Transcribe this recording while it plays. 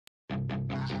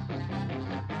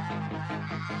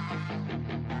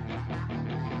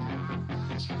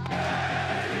She's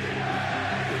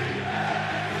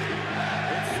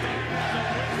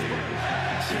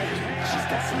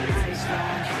got some nice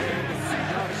long hair, but you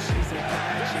know she's a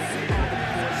magic. All the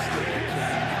boys stare,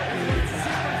 can't help it, it's a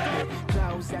habit.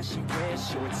 Clothes that she wears,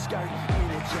 short skirt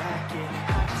and a jacket.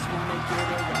 I just wanna get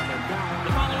her all around.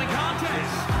 The following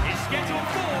contest is scheduled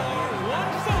for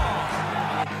one fall.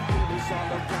 Booties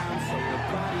all around, so her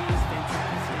body is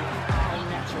fantastic. All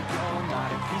natural glow,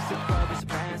 not a piece of rubber's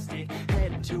plastic.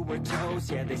 Head to her toes,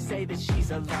 yeah, they say that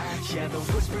she's a latch. Yeah, the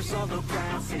whispers all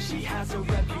around say she has a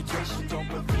reputation. Don't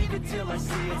believe it till I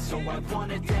see it, so I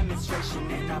want a demonstration.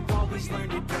 And I've always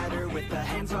learned it better with a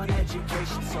hands-on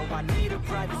education. So I need a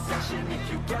private session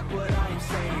if you get what I'm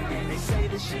saying. And they say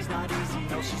that she's not easy,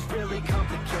 no, she's really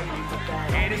complicated. But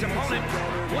that And his opponent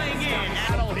weighing in,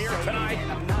 battle here tonight.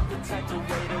 And I'm not the type to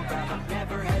wait around, I've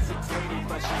never hesitated,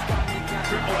 but she's got me down.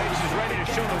 Triple H is ready to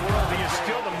show the world he is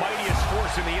still the mightiest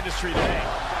force in the industry today.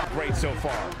 Great so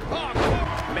far. Oh,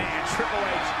 man, Triple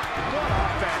H, what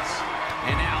offense.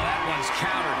 And now that one's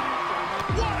countered.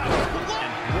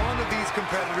 And one of these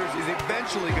competitors is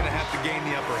eventually going to have to gain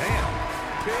the upper hand.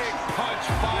 Big punch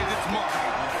finds its mark.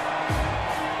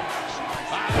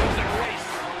 There's a race.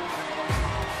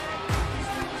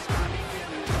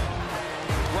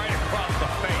 Right across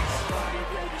the face.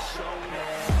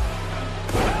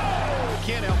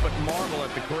 Can't help but marvel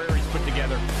at the career he's put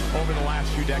together over the last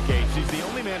few decades. He's the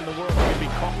only man in the world who can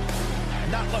be caught.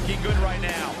 Not looking good right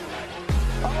now.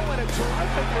 Oh, and a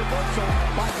terrific reversal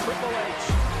by Triple H.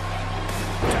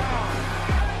 Down.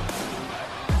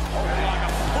 Oh, like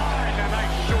applying a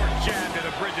nice short jab to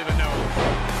the bridge of the nose.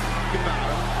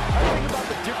 I think about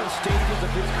the different stages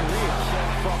of his career,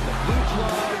 from the blue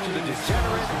blood to the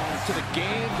degenerate, to the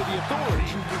game, to the authority.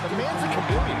 The man's a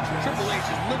chameleon. Triple H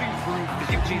is living proof that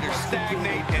you can either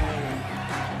stagnate and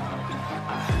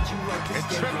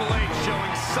Triple H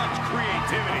showing such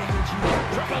creativity.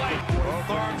 Triple H, both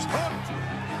arms hooked.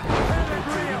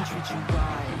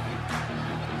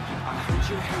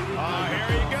 Here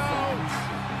he goes.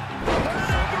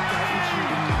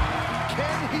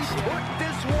 can he put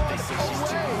this one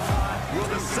away? Will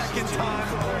the second time?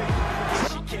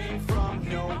 She came from,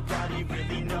 nobody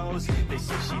really knows. They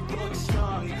say she looks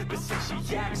young, but say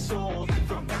she acts old.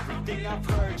 From everything I've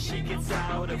heard, she gets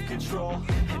out of control.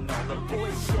 And all the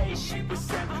boys say she was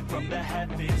sent from the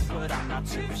heavens, but I'm not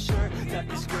too sure that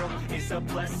this girl is a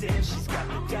blessing. She's got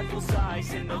the devil's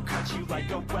eyes and they'll cut you like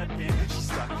a weapon. She's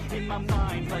stuck in my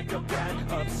mind like a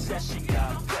bad obsession.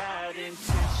 Got bad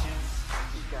intentions.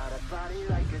 She got a body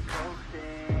like a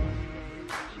coffin.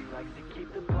 She likes to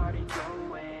keep the party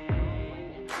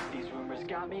going. These rumors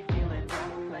got me feeling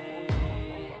lonely.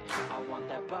 I want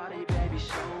that body, baby,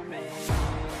 show me.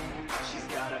 She's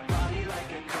got a body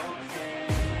like a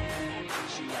coffin.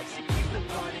 She likes to keep the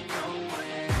party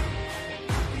going.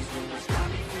 These rumors got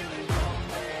me feeling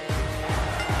lonely.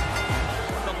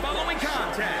 The following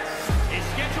contest is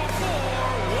scheduled for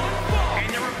one fall,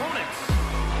 and their opponents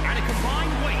at a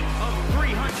combined weight of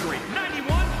 391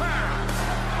 pounds.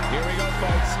 Here we go,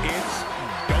 folks. It's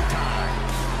go time.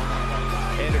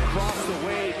 And across the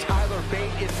way, Tyler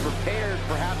Bate is prepared,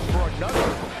 perhaps for another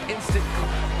instant.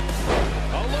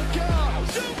 Oh, look out!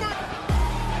 Super!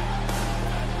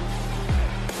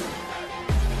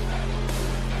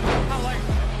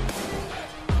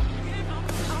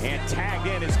 And tagged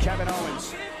in is Kevin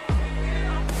Owens.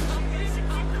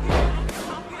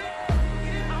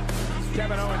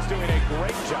 Kevin Owens doing a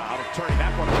great job of turning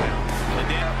that one around.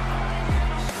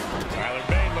 Tyler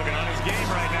Bate looking on his game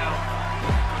right now.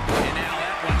 And now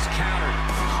that one's countered.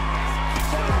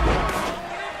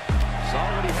 Saw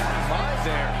what he had in mind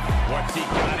there. What's he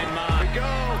got in mind? Here we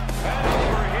go. Head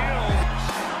over heels.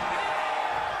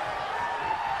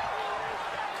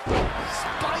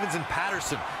 Stevens and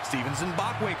Patterson, Stevens and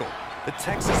Bockwinkel, the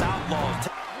Texas Outlaws.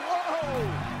 Whoa!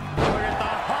 Look at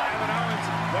the height. Kevin Owens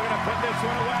looking to put this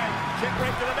one away. Kick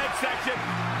right to the midsection.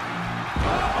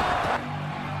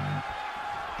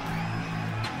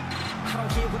 I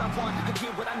don't get what I want, I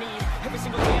get what I need. Every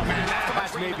single day, Man, that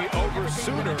match may be over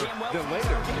sooner than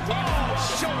later.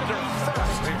 Shoulder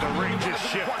first. The ring just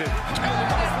shifted.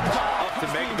 Up to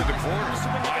make it to the corner.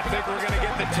 I think we're going to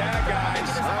get the tag, guys.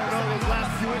 I don't know, those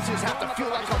last few inches have to feel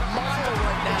like a mile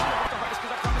right now.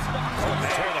 Oh,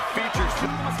 man. Tear the features.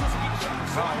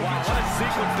 Oh, wow, what a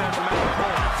sequence there from Adam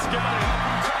Cole. Got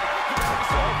it.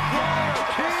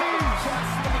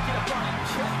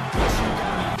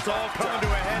 It's all coming to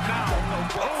a head now.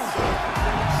 Oh!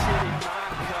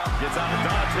 Gets out of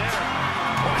dodge there.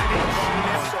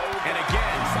 And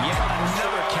again, yet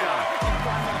another count.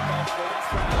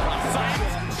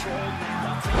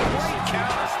 Great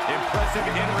count. Impressive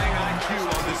in-ring IQ. IQ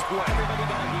on display.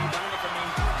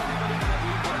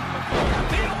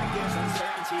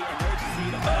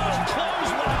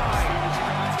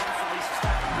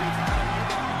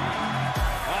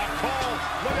 Cole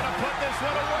looking to put this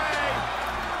one away.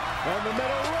 On the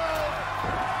middle rope.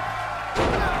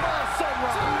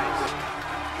 Sunrise.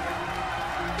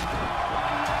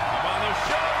 Up on the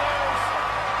shoulders.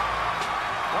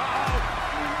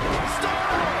 Star!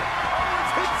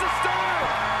 Owens hits the star!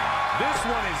 This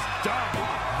one is done.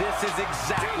 This is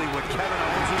exactly what Kevin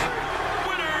Owens is.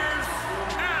 Winners,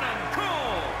 Adam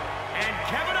Cole and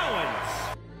Kevin Owens.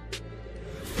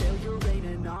 Failure ain't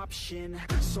an option,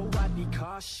 so I'd be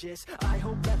cautious. I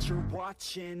hope that you're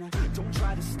watching. Don't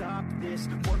try to stop this,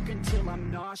 work until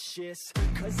I'm nauseous.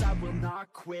 Cause I will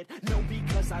not quit, no,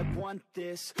 because I want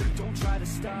this. Don't try to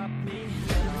stop me,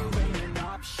 failure ain't an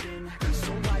option,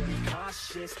 so I'd be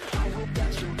cautious. I hope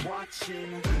that you're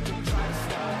watching. Don't try to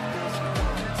stop this,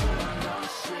 work until I'm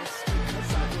nauseous.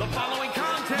 The following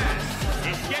contest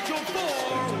is scheduled for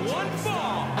one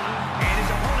fall, and his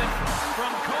opponent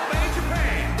from Kobe,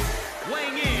 Japan,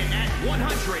 weighing in at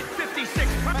 156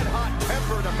 pounds. Hot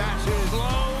temper to match his.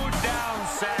 Slow down,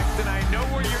 Saxton. I know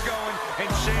where you're going, and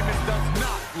Sheamus does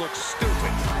not look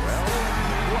stupid. Well,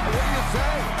 what do you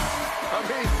say? I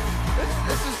mean,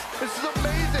 this is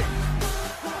amazing.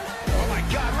 Oh my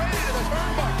God, right into the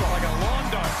turnbuckle. Like a lawn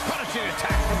dart. Punishing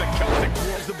attack from the Celtic.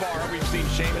 Here's the bar. We've seen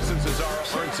Sheamus and Cesaro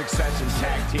earn success in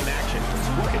tag team action.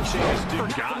 What can Sheamus do?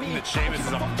 Forgotten that Sheamus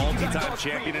is a multi-time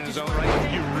champion in his own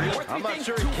right. You really? I'm not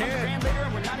sure he can.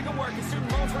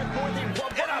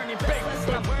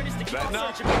 That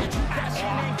not.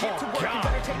 Oh, God.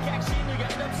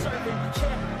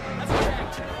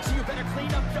 So you better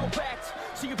clean up your act.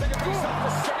 So you better raise up the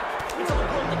sack. Tell the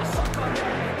world that you suck on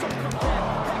that. Don't come back.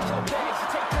 Pack your bags. You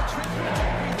take your trip and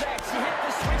don't relax. You hit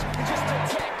the switch and just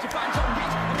attack. You find your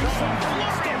niche and do some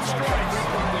flurry strikes.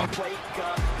 Wake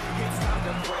up. It's time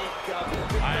to break up.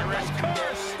 Irish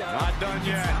curse. Not done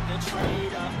yet.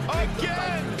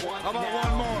 Again. How about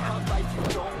one more?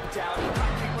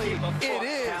 It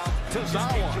is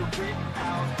Tozawa.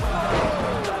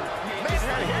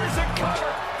 And here's a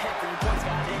cover. Everyone's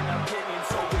got an opinion,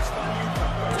 so which one you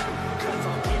prefer? 'Cause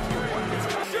I'll give you one that's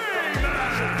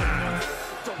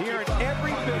Hearing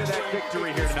every bit of that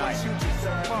victory here tonight.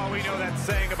 Well, we know that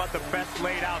saying about the best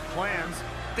laid out plans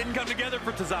didn't come together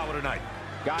for Tozawa tonight.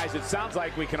 Guys, it sounds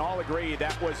like we can all agree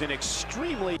that was an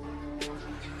extremely...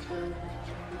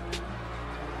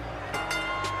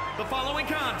 The following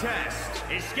contest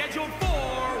is scheduled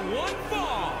for one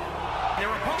fall. Their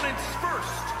opponents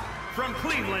first, from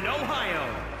Cleveland,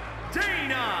 Ohio,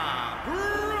 Dana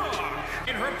Brooke,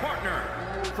 and her partner,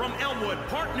 from Elmwood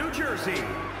Park, New Jersey,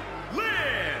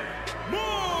 Liv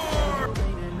Moore.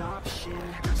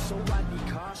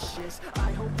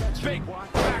 Big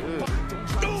back.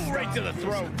 Ooh, right to the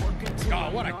throat. Oh,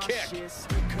 what a kick.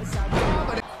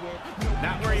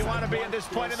 Not where you want to be at this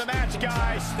point in the match,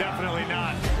 guys. Definitely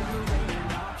not.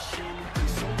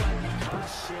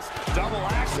 Double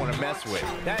axe. Want to mess with.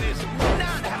 That is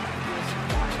not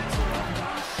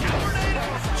tornado.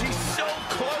 She's so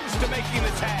close to making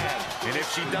the tag. And if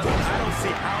she doesn't, I don't see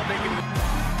how they can...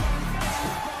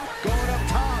 Going up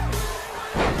top.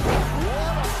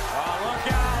 Oh, look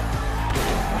out.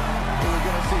 What are we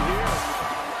going to see here?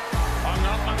 Hung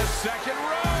up on the second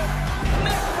row.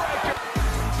 Neck breaker.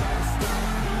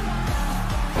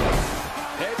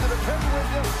 Head to the pin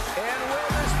window. And will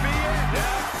this be it?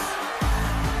 Yes.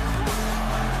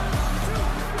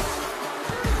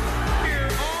 Here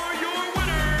are your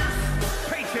winners,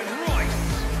 Peyton Royce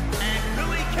and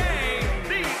Billy Kay,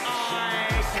 the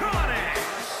IIconics.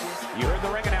 You heard the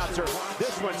ring announcer.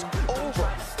 This one's over.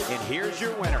 And here's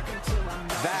your winner.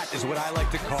 That is what I like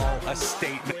to call a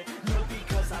statement.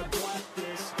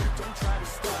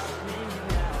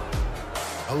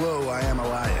 Hello, I am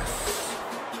Elias.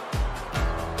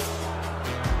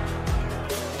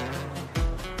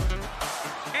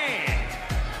 And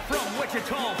from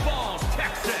Wichita Falls,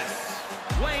 Texas,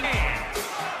 weighing in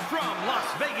from Las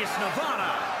Vegas,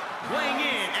 Nevada, weighing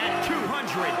in at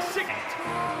 206.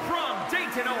 From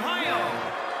Dayton, Ohio,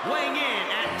 weighing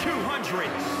in at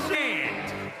 200.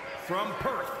 And from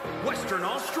Perth, Western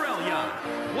Australia,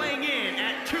 weighing in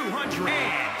at 200.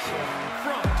 And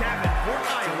from Davenport,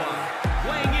 Iowa,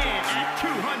 weighing in at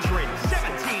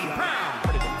 217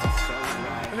 pounds.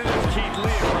 And then there's Keith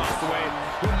Lee across the way,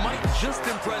 who might just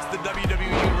impress the WWE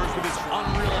Universe with his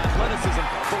unreal athleticism,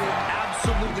 but will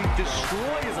absolutely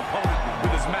destroy his opponent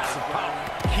with his massive power.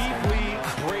 Keith Lee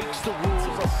breaks the rules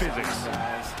of physics.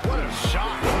 What a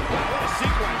shot. What a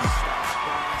sequence.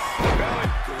 Belly.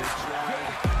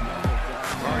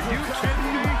 Are you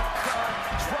kidding me?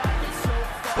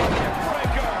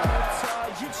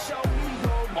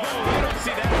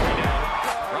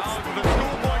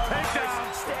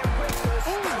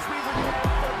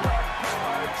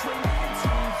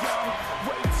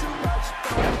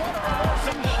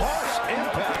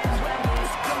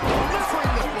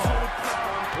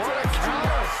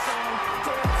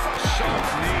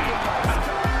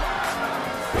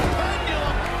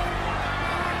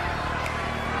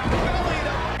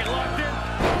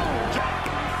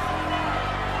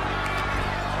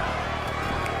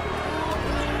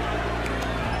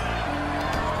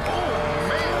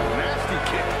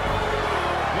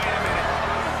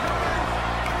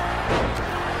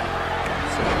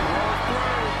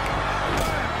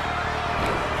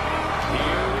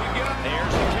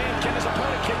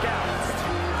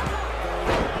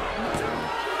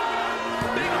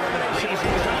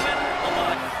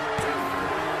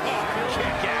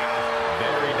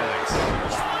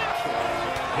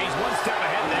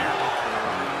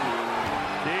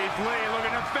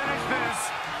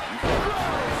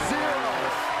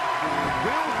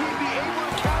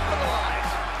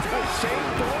 Shane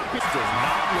Thorne does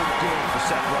not look good for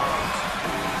Seth Rollins.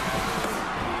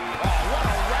 Oh, what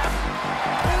a wrap.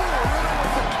 Ooh, Riddle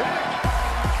with the kick.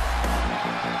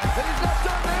 And he's not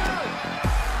done there.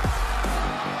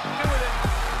 Doing it.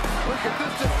 Look at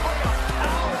this display of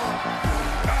power.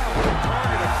 Oh,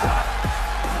 target across.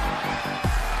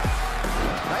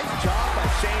 Nice job by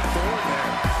Shane Thorne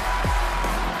there.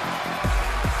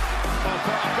 Oh,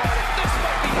 God, this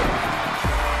might be it.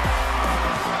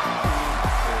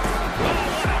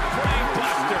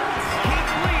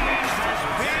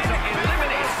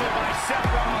 Seth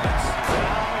Rollins.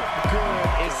 How good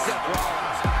is Seth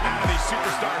Rollins? Out of these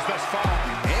superstars thus far.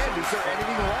 And is there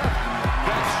anything left?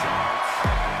 That's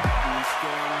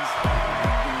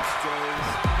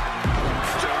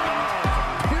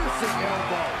piercing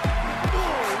elbow.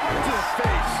 Ooh, right to the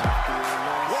face.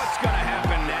 What's going to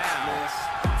happen now?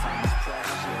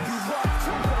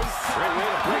 Great way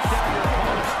to break down your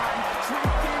opponent.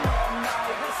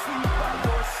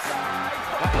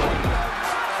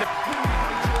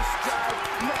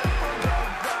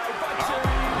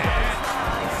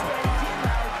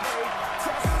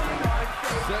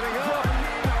 Setting up.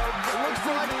 It looks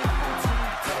like.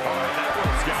 Oh, that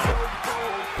one's got it.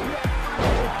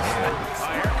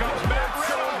 Here comes Matt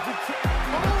Riddle.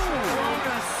 Oh, thrown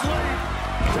asleep.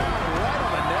 Down right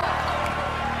on the neck.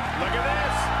 Look at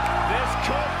this. This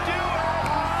could do it.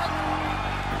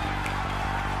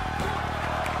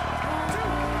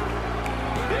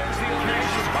 There's the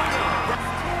elimination button.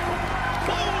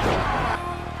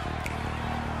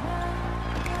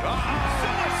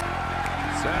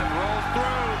 Seth rolls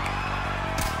through.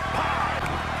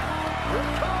 Here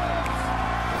it comes.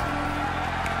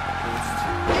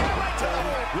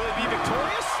 Will he be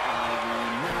victorious?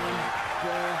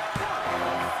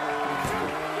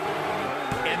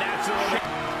 And that's a little.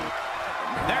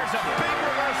 There's a big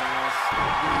reverse.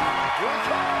 Here it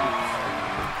comes.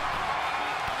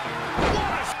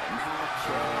 What a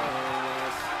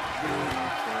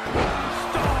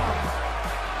stop.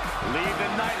 Leave the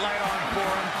nightlight on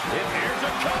for him. Here's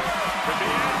a cover. Could be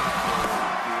it.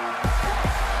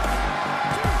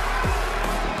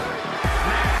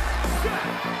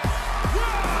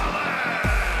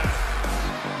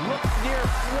 Looks near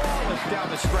flawless down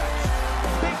the stretch.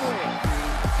 Big win.